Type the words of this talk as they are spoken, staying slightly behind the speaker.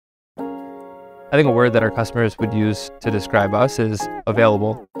I think a word that our customers would use to describe us is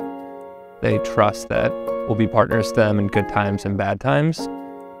available. They trust that we'll be partners to them in good times and bad times.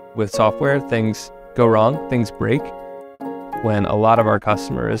 With software, things go wrong, things break. When a lot of our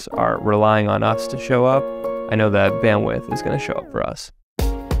customers are relying on us to show up, I know that Bandwidth is going to show up for us.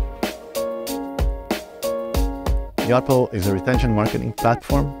 Yotpo is a retention marketing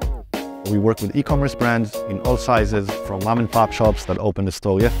platform. We work with e-commerce brands in all sizes, from mom and pop shops that opened a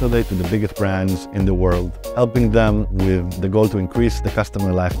store yesterday to the biggest brands in the world, helping them with the goal to increase the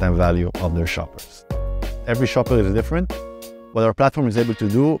customer lifetime value of their shoppers. Every shopper is different. What our platform is able to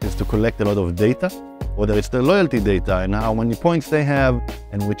do is to collect a lot of data, whether it's their loyalty data and how many points they have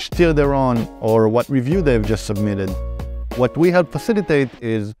and which tier they're on or what review they've just submitted. What we help facilitate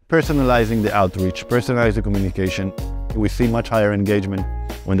is personalizing the outreach, personalize the communication. We see much higher engagement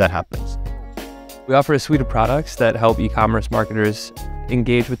when that happens. We offer a suite of products that help e-commerce marketers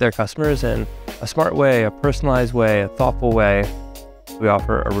engage with their customers in a smart way, a personalized way, a thoughtful way. We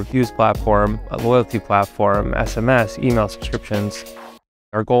offer a reviews platform, a loyalty platform, SMS, email subscriptions.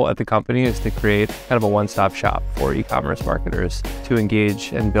 Our goal at the company is to create kind of a one-stop shop for e-commerce marketers to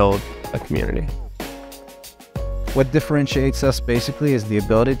engage and build a community. What differentiates us basically is the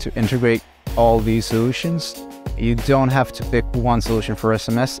ability to integrate all these solutions. You don't have to pick one solution for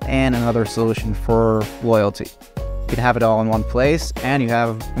SMS and another solution for loyalty. You can have it all in one place, and you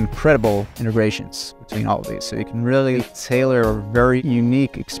have incredible integrations between all of these. So you can really tailor a very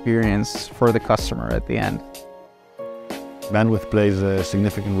unique experience for the customer at the end. Bandwidth plays a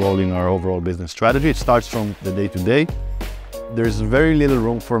significant role in our overall business strategy. It starts from the day-to-day. There's very little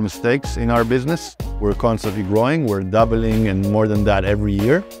room for mistakes in our business. We're constantly growing. We're doubling and more than that every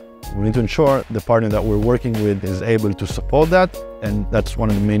year. We need to ensure the partner that we're working with is able to support that, and that's one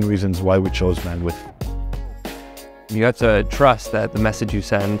of the main reasons why we chose Bandwidth. You have to trust that the message you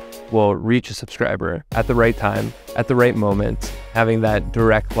send will reach a subscriber at the right time, at the right moment. Having that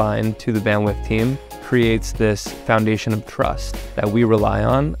direct line to the Bandwidth team creates this foundation of trust that we rely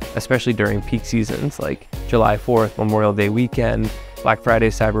on, especially during peak seasons like July 4th, Memorial Day weekend, Black Friday,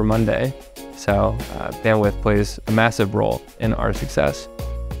 Cyber Monday. So Bandwidth plays a massive role in our success.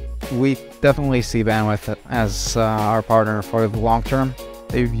 We definitely see Bandwidth as our partner for the long term.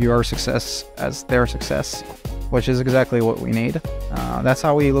 They view our success as their success, which is exactly what we need. That's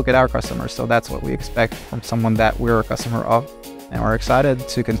how we look at our customers, so that's what we expect from someone that we're a customer of. And we're excited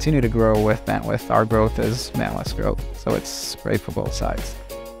to continue to grow with Bandwidth. Our growth is Bandwidth's growth, so it's great for both sides.